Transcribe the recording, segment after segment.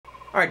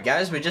Alright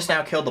guys, we just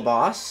now killed the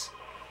boss.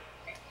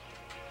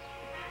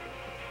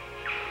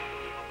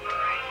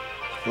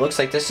 Looks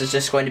like this is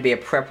just going to be a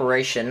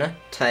preparation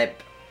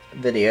type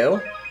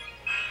video.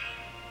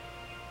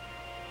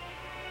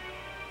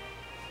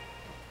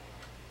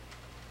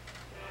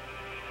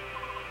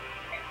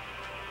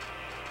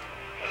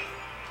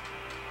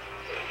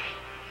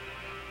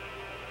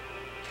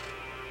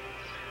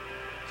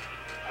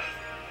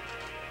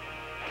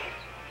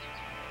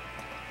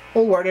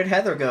 Well, where did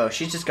Heather go?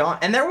 She's just gone.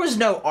 And there was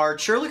no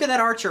archer. Look at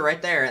that archer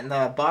right there in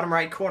the bottom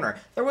right corner.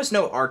 There was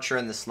no archer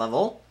in this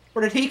level.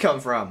 Where did he come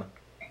from?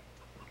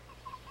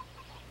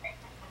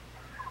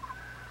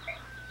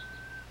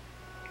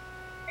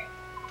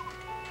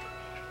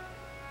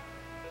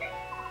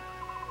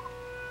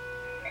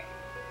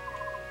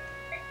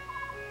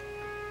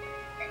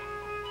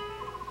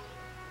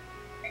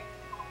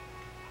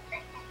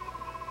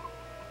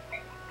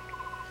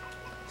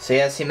 So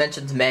yes, he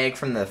mentions Meg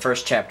from the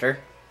first chapter.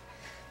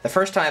 The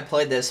first time I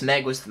played this,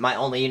 Meg was my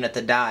only unit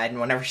that died,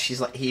 and whenever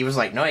he was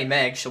like, "No, hey,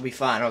 Meg, she'll be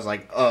fine." I was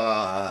like,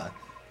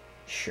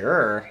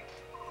 sure.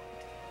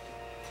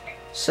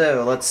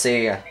 So, let's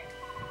see.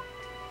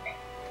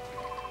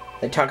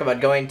 They talk about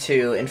going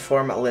to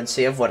inform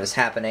Alincia of what is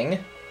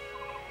happening.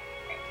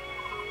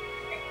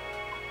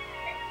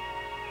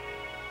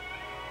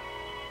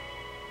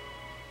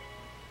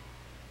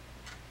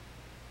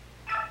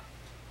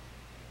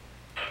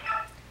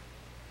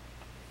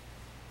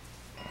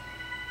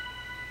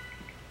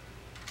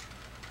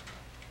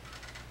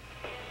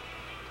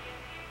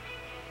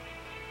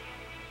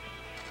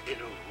 In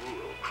a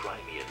rural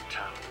Crimean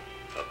town,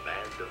 a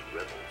band of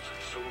rebels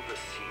sow the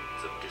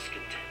seeds of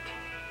discontent.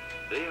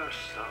 They are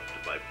stopped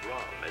by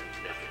Brahm and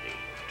Nephany,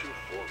 two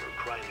former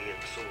Crimean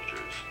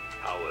soldiers.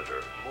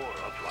 However, more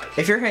uprisings...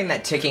 If you're hearing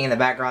that ticking in the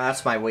background,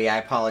 that's my Wii. I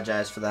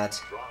apologize for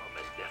that. Brahm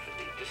and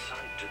Nephany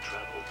decide to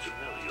travel to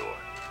Melior,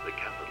 the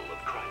capital of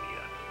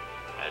Crimea,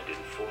 and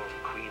inform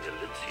Queen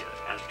Alincia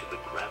as to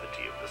the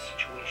gravity of the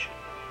situation.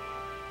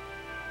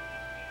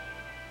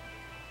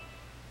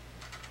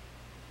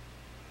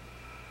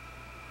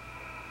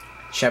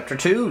 Chapter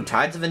 2,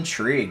 Tides of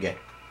Intrigue.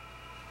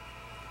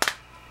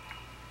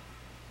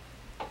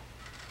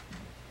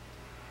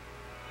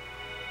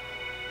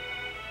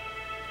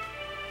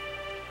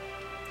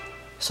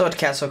 So at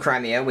Castle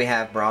Crimea, we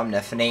have Brahm,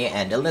 Nephany,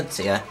 and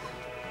Alincia.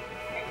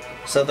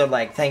 So they're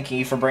like, "Thank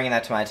you for bringing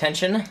that to my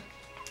attention."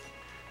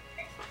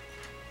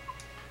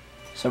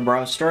 So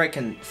Brahm's story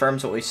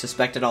confirms what we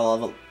suspected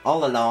all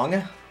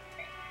along.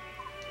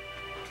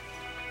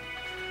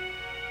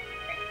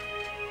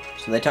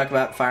 So they talk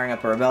about firing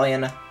up a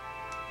rebellion.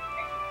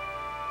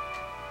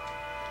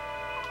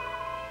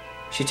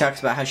 She talks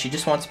about how she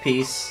just wants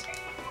peace.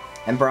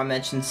 And Brahm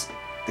mentions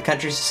the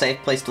country's a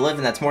safe place to live,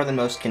 and that's more than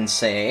most can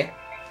say.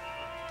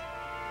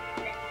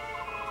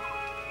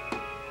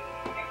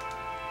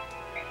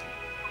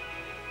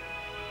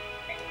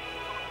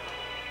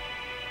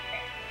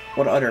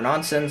 What utter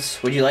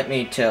nonsense. Would you like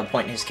me to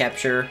appoint his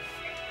capture?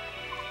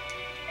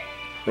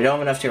 We don't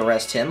have enough to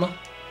arrest him.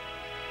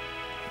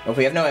 If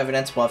we have no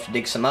evidence, we'll have to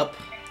dig some up.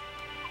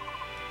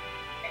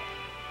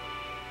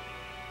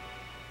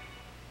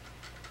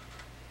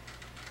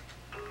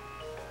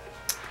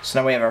 So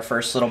now we have our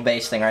first little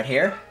base thing right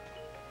here.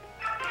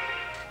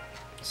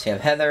 So you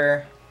have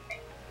Heather.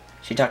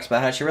 She talks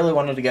about how she really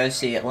wanted to go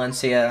see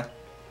Alincia.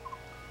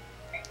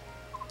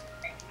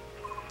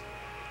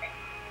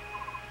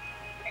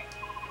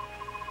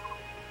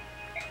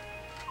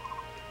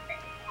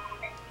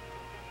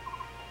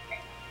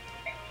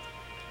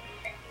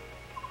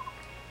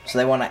 So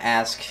they want to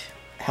ask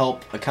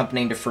help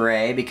accompanying to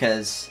Foray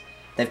because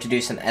they have to do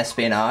some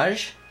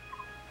espionage,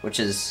 which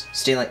is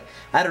stealing.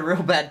 I had a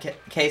real bad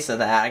case of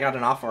that. I got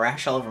an awful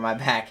rash all over my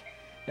back.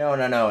 No,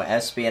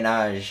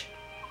 espionage.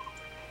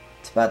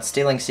 It's about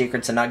stealing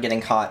secrets and not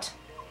getting caught.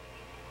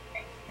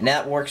 And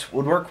that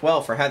would work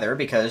well for Heather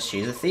because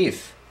she's a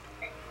thief.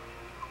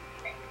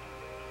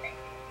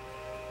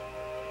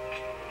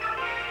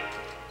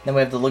 Then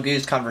we have the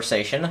Laguz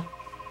conversation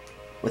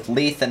with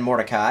Leith and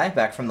Mordecai,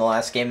 back from the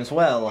last game as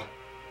well.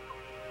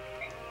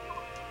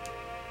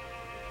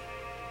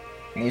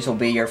 And these will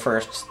be your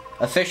first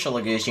official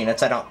Laguz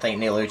units. I don't think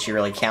Neolucci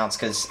really counts,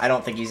 because I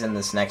don't think he's in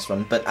this next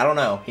one, but I don't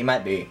know, he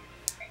might be.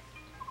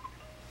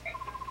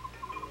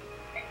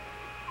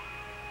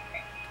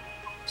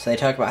 So they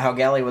talk about how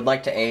Gallia would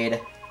like to aid.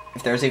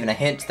 If there's even a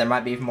hint, there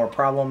might be even more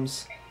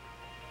problems.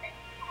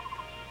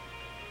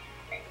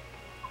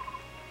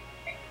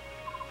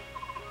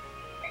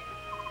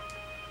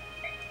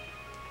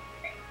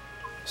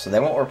 So they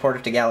won't report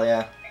it to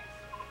Gallia.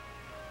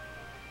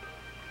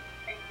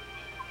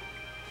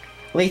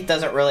 Leith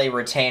doesn't really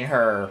retain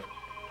her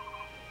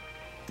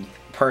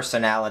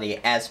personality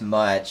as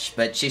much,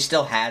 but she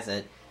still has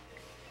it.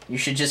 You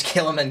should just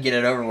kill him and get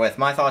it over with.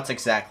 My thoughts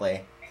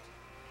exactly.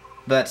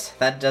 But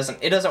it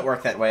doesn't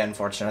work that way,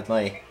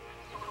 unfortunately.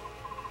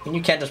 And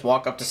you can't just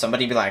walk up to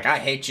somebody and be like, "I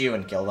hate you,"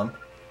 and kill them.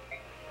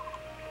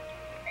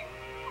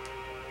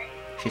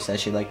 She says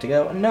she'd like to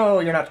go. No,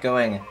 you're not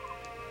going.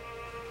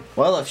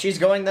 Well, if she's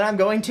going, then I'm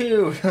going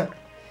too.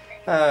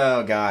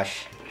 Oh,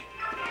 gosh.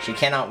 She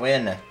cannot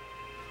win.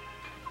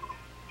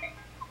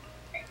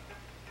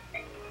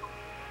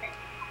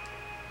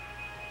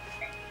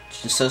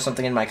 Just sew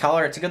something in my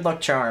collar. It's a good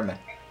luck charm.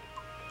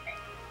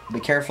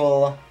 Be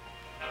careful.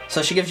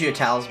 So she gives you a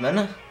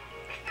talisman.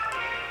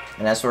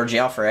 And as for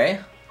Geoffrey,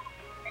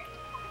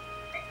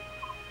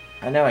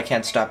 I know I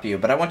can't stop you,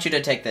 but I want you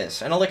to take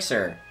this. An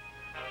elixir.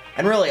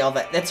 And really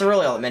that's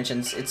really all it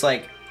mentions. It's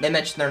like, they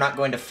mention they're not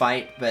going to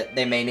fight, but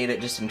they may need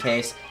it just in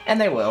case.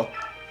 And they will.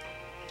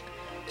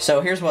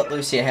 So here's what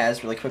Lucia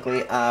has really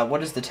quickly.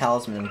 What does the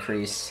talisman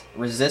increase?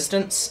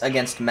 Resistance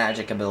against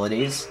magic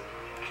abilities.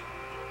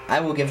 I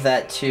will give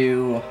that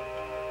to...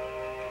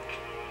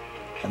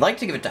 I'd like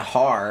to give it to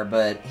Har,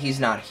 but he's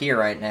not here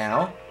right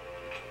now.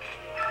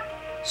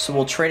 So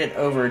we'll trade it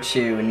over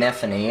to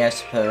Nephany, I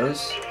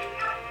suppose.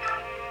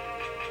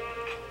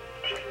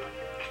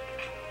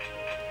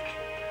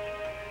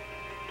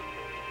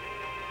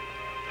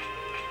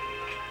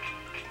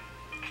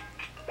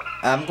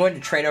 I'm going to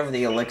trade over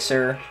the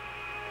elixir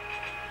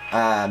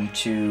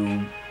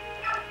to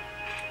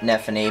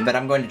Nephany, but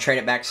I'm going to trade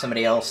it back to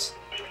somebody else.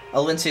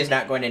 Alencia is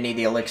not going to need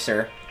the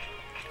elixir,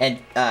 and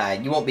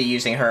you won't be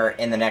using her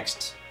in the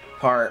next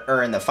part,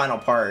 or in the final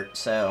part,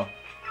 so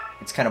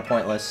it's kind of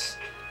pointless.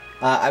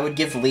 I would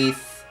give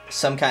Leith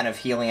some kind of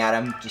healing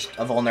item, just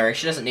a vulnerary.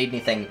 She doesn't need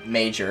anything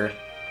major.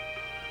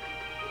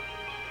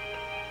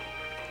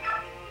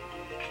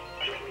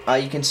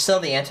 You can sell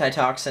the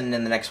antitoxin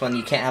in the next one.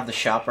 You can't have the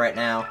shop right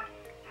now.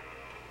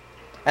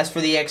 As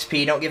for the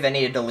XP, don't give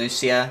any to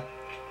Lucia.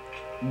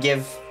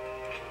 Give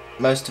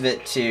most of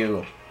it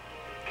to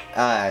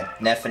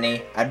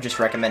Nephany. I'd just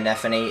recommend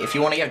Nephany. If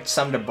you want to give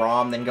some to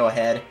Braum, then go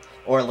ahead.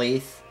 Or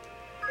Leith.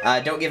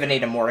 Don't give any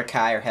to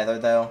Mordecai or Heather,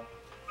 though.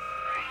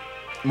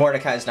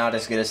 Mordecai's not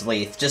as good as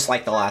Leith. Just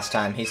like the last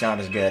time, he's not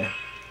as good.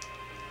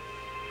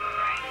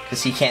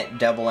 Because he can't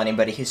double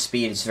anybody. His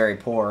speed is very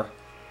poor.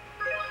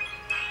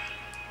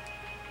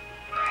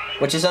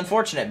 Which is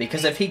unfortunate,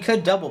 because if he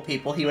could double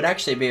people, he would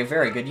actually be a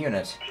very good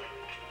unit.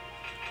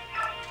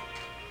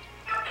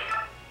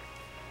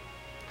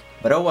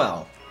 But oh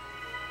well.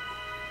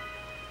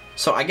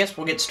 So I guess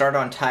we'll get started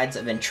on Tides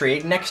of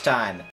Intrigue next time.